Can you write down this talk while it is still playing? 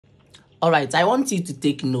All right, I want you to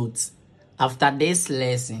take notes. After these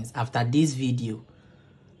lessons, after this video,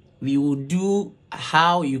 we will do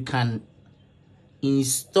how you can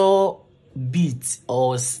install beats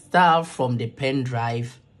or stuff from the pen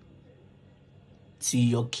drive to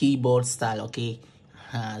your keyboard style. Okay,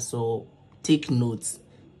 so take notes,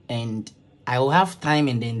 and I will have time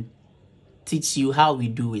and then teach you how we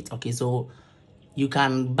do it. Okay, so you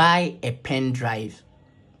can buy a pen drive,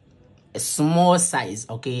 a small size.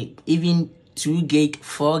 Okay, even 2 gig,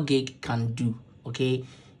 4 gig can do. Okay,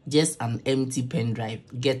 just an empty pen drive,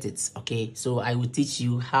 get it. Okay, so I will teach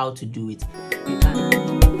you how to do it. You can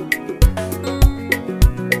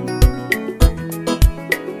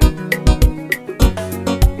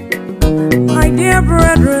my dear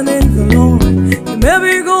brethren in the Lord, you may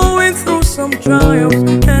be going through some trials,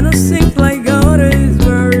 and it seems like God is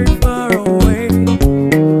very far away.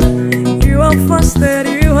 You are fasted,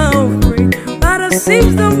 you have prayed, but it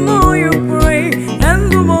seems the more you pray,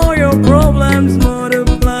 and the more your problems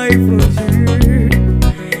multiply for you,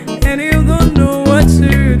 and you don't know what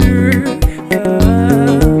to do.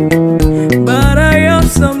 But I have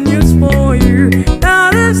some news for you.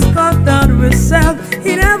 That is God that we serve.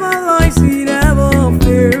 He never lies, he never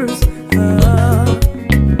fails.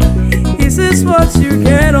 He sees what you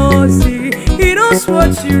cannot see, he knows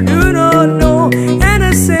what you do not know, and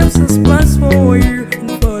the same suspense for you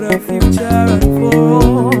and for the future and for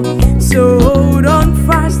all. So hold on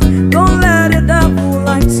fast, don't let the devil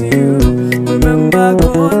lie to you. Remember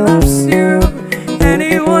God loves you, and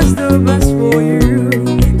he wants the best for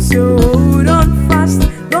you. So hold on fast,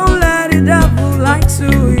 don't let the devil lie to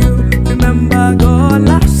you. Remember God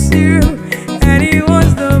loves you, and he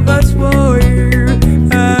wants the best for you.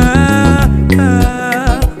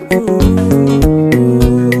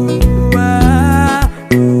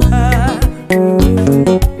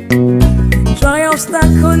 Trials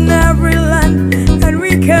stuck on every land, and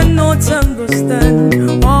we cannot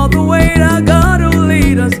understand all the way that God will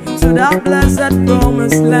lead us to that blessed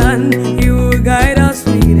promised land. He will guide us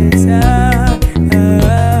with his hand,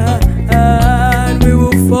 and we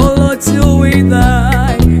will follow till we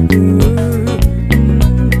die.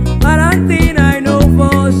 But one thing I know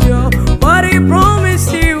for sure, what he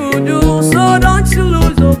promised he will do. So don't you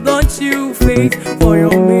lose hope, don't you faint, for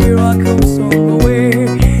your miracles on the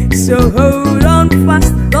way. So hold on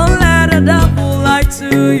fast, don't let the devil lie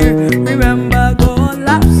to you. Remember God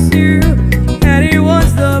loves you, and he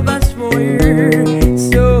wants the best for you.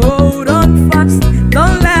 So hold on fast,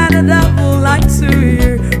 don't let the devil lie to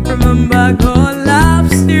you. Remember God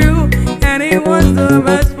loves you, and he wants the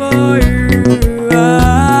best for you.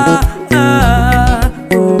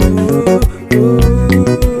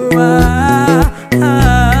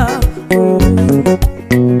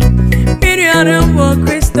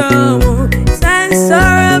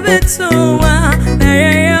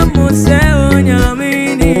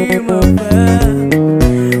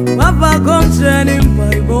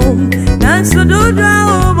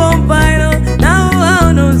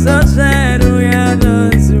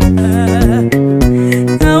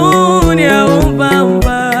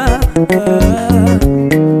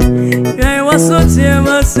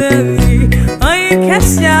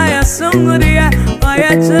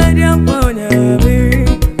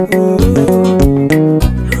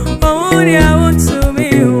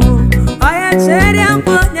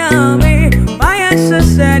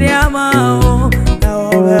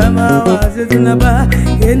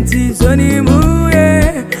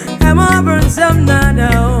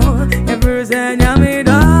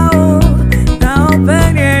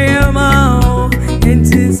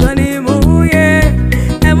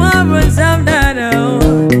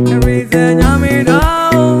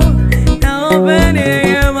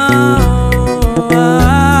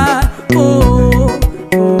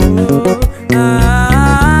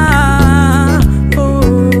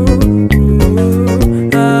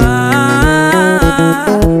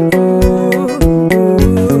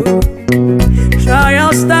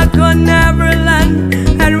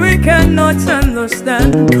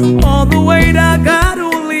 All the way that God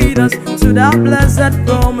will lead us to that blessed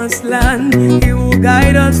promised land. He will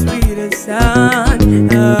guide us with his hand,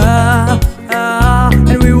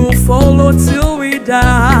 and we will follow till we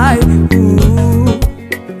die. Ooh.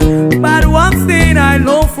 But one thing I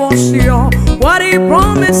know for sure, what he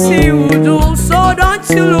promised he will do. So don't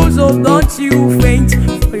you lose hope, don't you faint,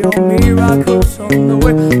 for your miracles on the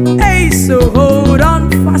way. Hey, so hold on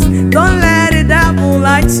fast, don't let the devil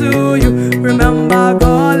lie to you. Remember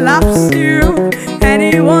God loves you, and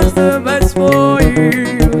he wants the best for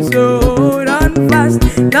you. So hold on fast,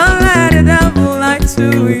 don't let the devil lie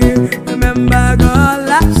to you. Remember God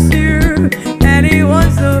loves you, and he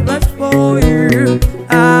wants the best for you.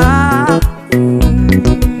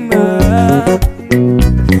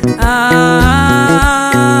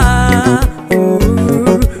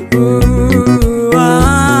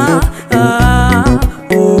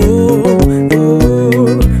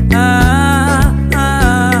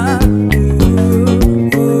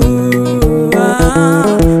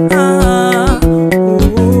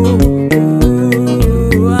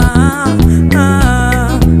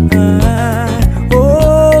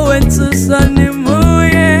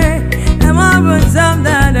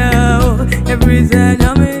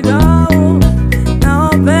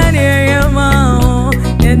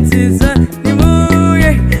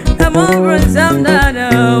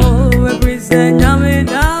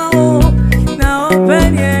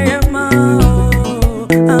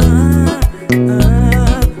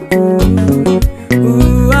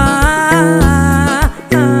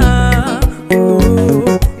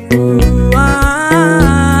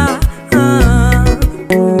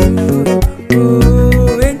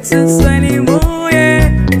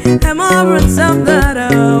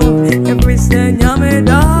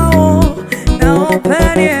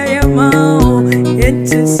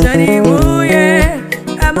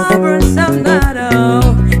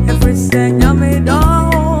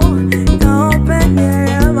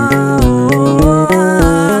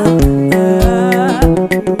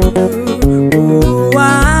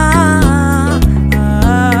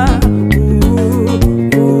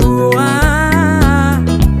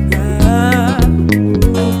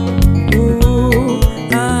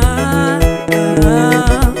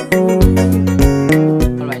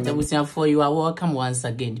 For you are welcome once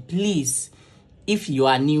again. Please, if you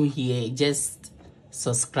are new here, just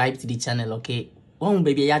subscribe to the channel, okay? Oh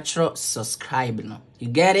baby, you try subscribe now. You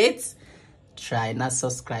get it? Try not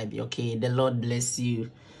subscribe, okay? The Lord bless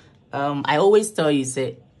you. I always tell you,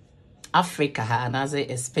 say Africa and I say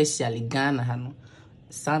especially Ghana,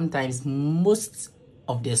 sometimes most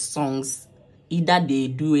of the songs either they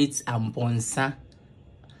do it amponsa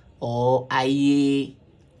or aye,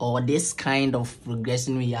 or this kind of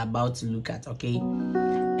progression we are about to look at, okay?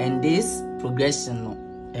 And this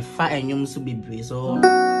progression, a fire and you be brave. So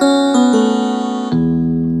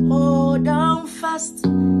hold on fast,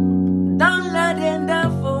 don't let the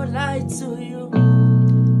devil lie to you.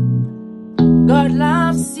 God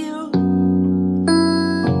loves you.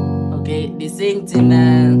 Okay, the same thing.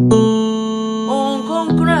 On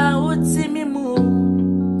concra would see me move.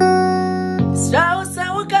 Strauss,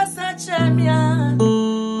 I would cast a champion.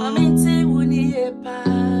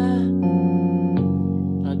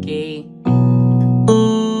 Okay.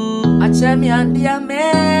 Achemi andi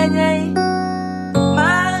amenye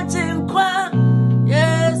Majin kwa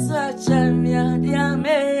Yes, achemi andi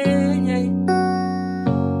amenye.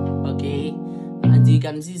 Okay. And you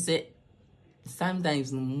can see say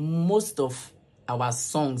sometimes most of our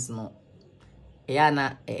songs no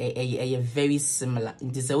very similar.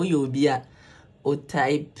 It is a way you'll be a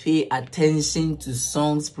pay attention to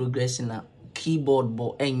songs progression keyboard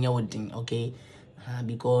but anything, okay?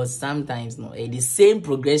 Because sometimes no the same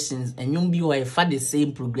progressions and you'll be wife for the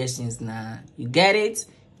same progressions now. You get it?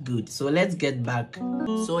 Good. So let's get back.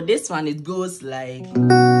 So this one it goes like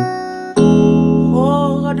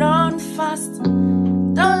hold on fast,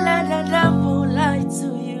 don't let the devil lie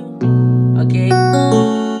to you. Okay?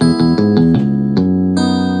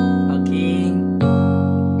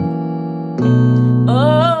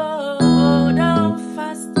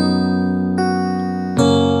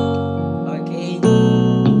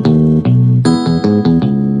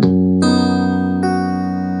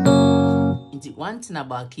 One thing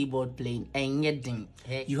about keyboard playing and getting,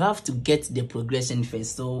 you have to get the progression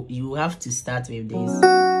first. So you have to start with this.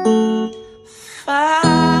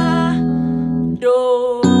 Fa,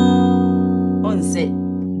 do, on say,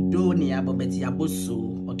 do ni abobeti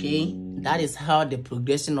abosu. Okay, that is how the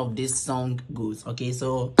progression of this song goes. Okay,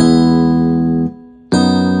 so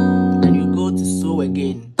then you go to so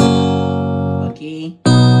again. Okay.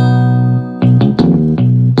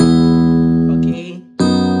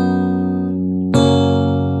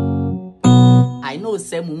 I know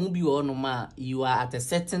say you are at a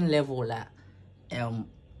certain level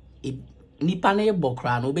nipa na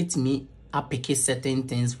bokra no betimi apeke certain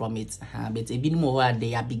things from it, but a bit more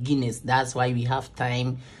they are beginners. That's why we have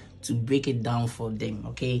time to break it down for them.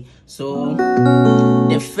 Okay, so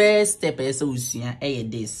the first step is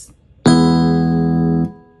this.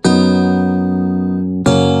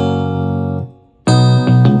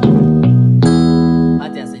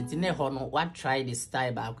 What try this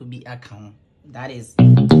style but could be account. That is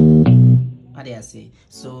what I say.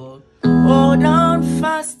 So hold on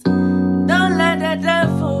fast, don't let the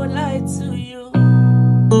devil lie to you.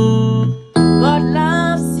 God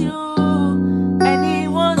loves you and he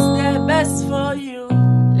wants the best for you.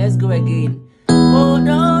 Let's go again. Hold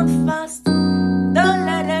on fast, don't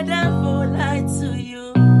let the devil lie to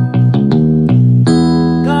you.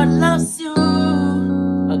 God loves you.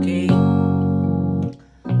 Okay.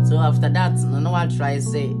 So after that, no I'll try to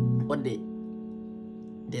say what the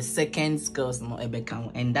second scales no ebe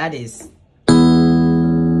count, and that is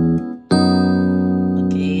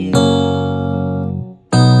okay.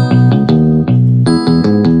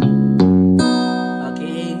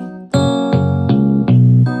 Okay.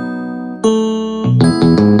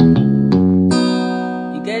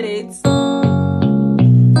 You get it?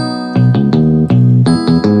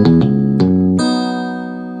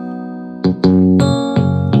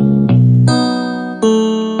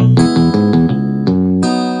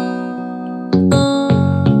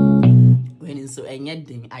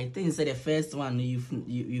 I think so the first one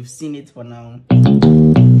you've seen it for now.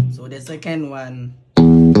 So the second one,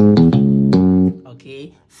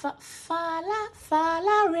 okay, fa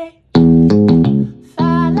la re,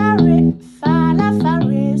 fa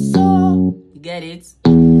re, so you get it?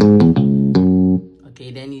 Okay. Okay,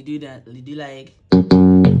 then you do that. You do like, you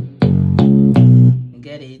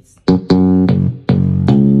get it.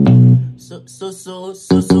 So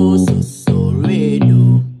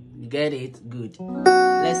redo. You get it? Good.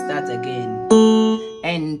 Let's start again.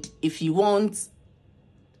 And if you want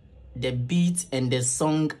the beat and the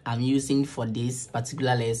song I'm using for this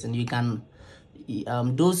particular lesson, you can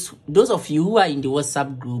those of you who are in the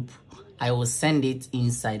WhatsApp group, I will send it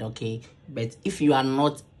inside, okay? But if you are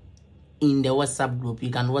not in the WhatsApp group,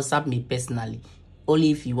 you can WhatsApp me personally,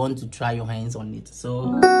 only if you want to try your hands on it. So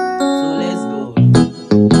let's go.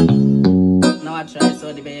 Now I try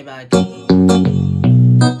so the baby back.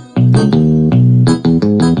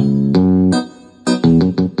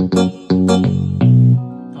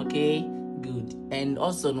 Okay, good. And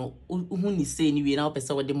also no who is saying you now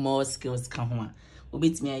person with the more skills come home.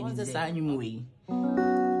 Obit me I did the same way.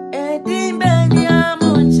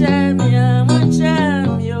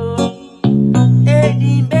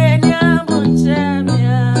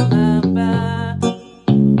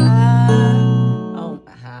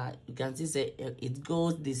 You can see say it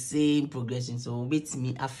goes the same progression. So with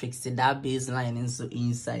me I fixed that baseline and so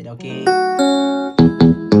inside, okay?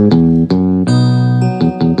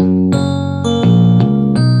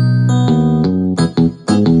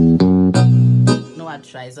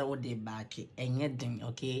 Try so the back and anything,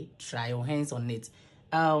 okay? Try your hands on it.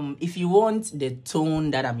 If you want the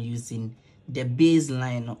tone that I'm using, the bass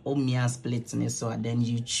line omnia splitness, so then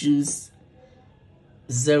you choose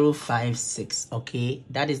 056, okay?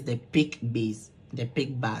 That is the pick bass, the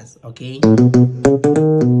pick bass, okay? And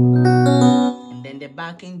then the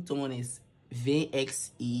backing tone is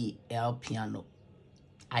VXEL piano.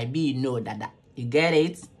 I be you know that you get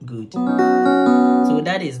it? Good. So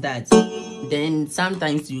that is that. Then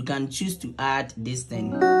sometimes you can choose to add this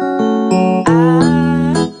thing.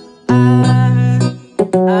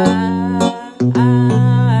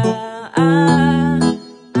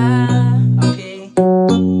 Okay.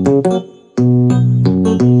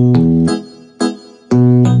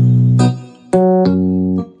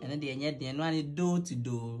 And then the one is do to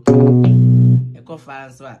do. Echo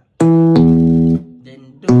fast one.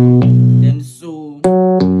 Then do. Then so.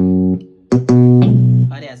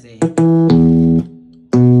 How do I say?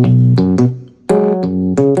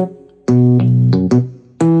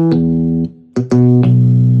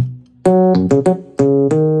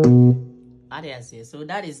 So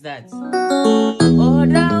that is that. Oh,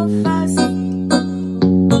 down fast.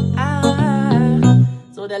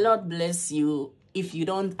 So the Lord bless you. If you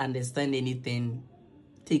don't understand anything,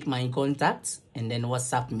 take my contact and then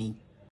WhatsApp me.